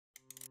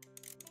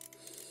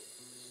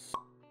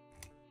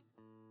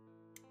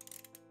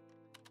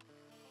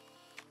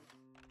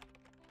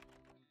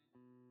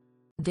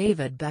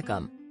David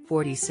Beckham,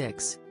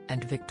 46,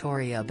 and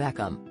Victoria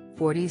Beckham,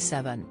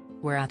 47,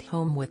 were at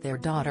home with their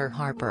daughter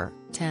Harper,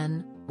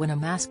 10, when a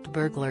masked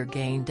burglar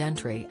gained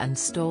entry and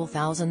stole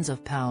thousands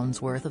of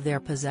pounds worth of their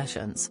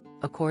possessions,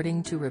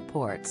 according to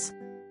reports.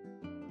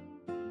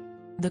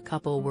 The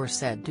couple were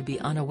said to be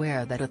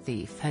unaware that a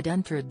thief had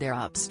entered their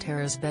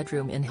upstairs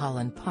bedroom in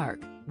Holland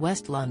Park,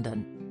 West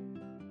London.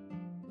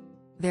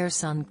 Their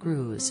son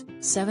Cruz,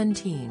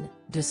 17,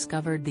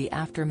 discovered the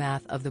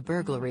aftermath of the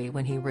burglary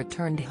when he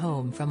returned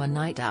home from a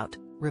night out,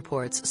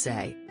 reports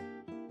say.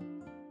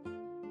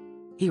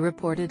 He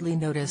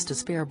reportedly noticed a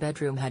spare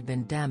bedroom had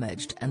been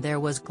damaged and there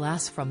was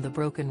glass from the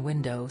broken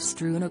window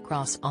strewn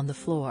across on the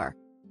floor.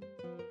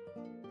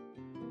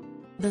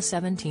 The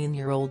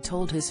 17-year-old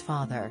told his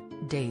father,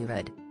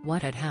 David,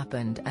 what had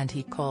happened and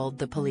he called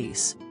the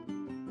police.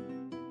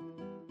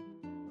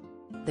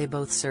 They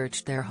both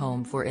searched their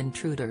home for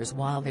intruders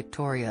while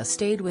Victoria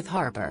stayed with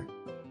Harper.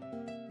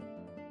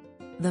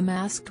 The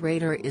masked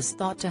raider is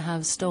thought to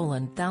have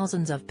stolen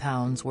thousands of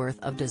pounds worth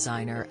of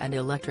designer and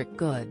electric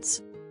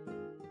goods.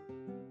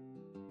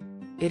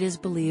 It is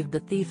believed the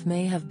thief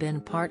may have been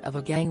part of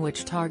a gang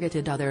which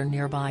targeted other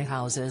nearby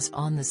houses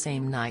on the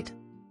same night.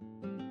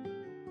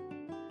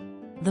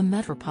 The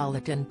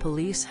Metropolitan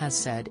Police has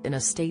said in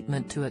a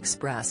statement to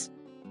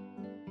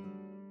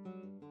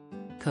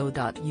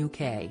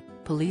Express.co.uk,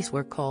 police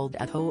were called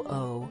at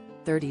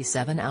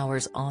 00:37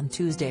 hours on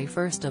Tuesday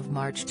 1st of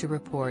March to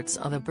reports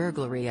of a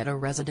burglary at a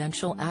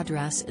residential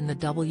address in the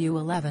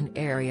W11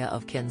 area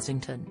of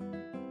Kensington.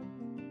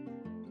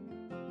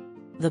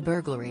 The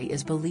burglary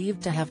is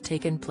believed to have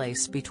taken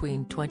place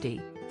between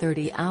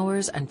 20:30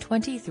 hours and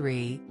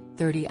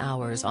 23:30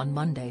 hours on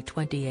Monday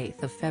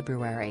 28th of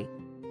February.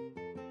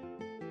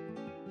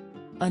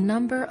 A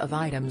number of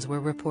items were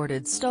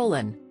reported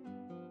stolen.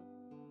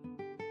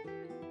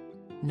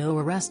 No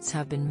arrests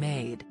have been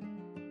made.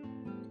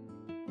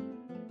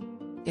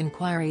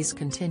 Inquiries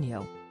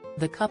continue.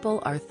 The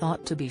couple are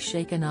thought to be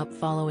shaken up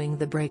following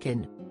the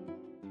break-in.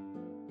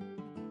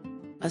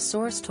 A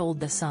source told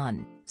The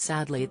Sun,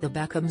 sadly the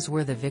Beckhams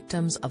were the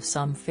victims of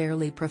some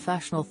fairly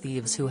professional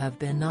thieves who have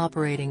been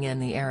operating in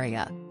the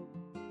area.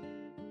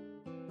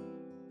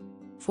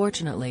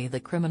 Fortunately the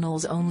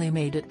criminals only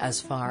made it as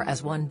far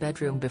as one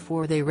bedroom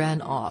before they ran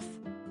off.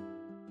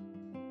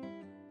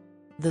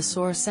 The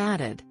source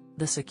added,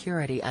 the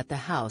security at the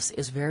house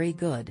is very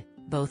good,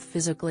 both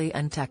physically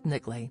and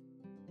technically.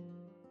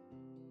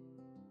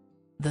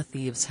 The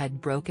thieves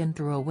had broken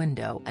through a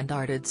window and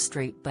darted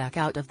straight back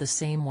out of the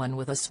same one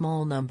with a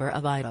small number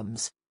of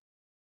items.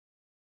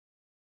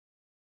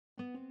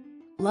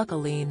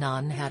 Luckily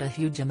none had a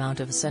huge amount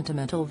of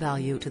sentimental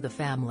value to the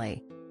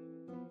family.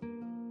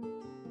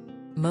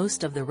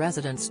 Most of the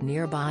residents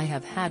nearby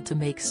have had to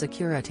make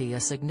security a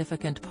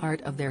significant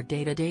part of their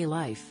day-to-day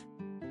life.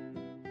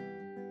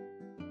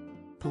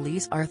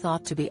 Police are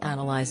thought to be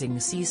analyzing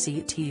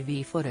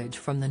CCTV footage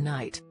from the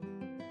night.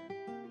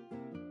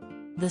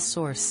 The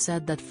source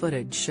said that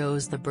footage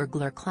shows the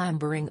burglar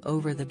clambering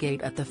over the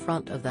gate at the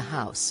front of the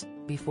house,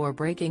 before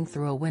breaking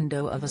through a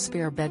window of a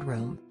spare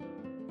bedroom.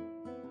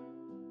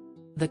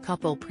 The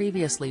couple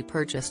previously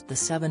purchased the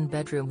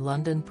 7-bedroom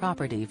London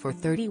property for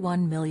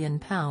 £31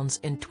 million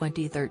in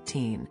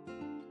 2013.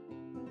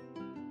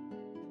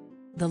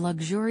 The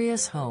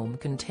luxurious home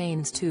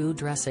contains 2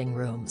 dressing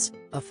rooms,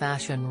 a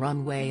fashion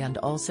runway and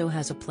also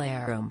has a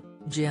playroom,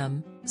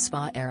 gym,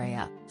 spa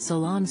area,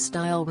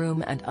 salon-style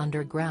room and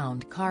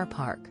underground car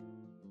park.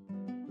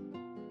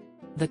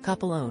 The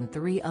couple own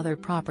 3 other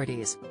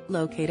properties,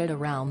 located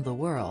around the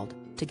world,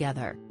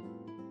 together.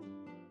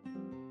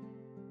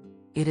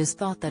 It is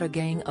thought that a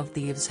gang of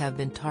thieves have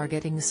been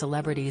targeting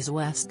celebrities'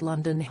 West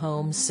London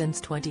homes since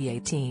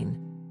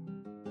 2018.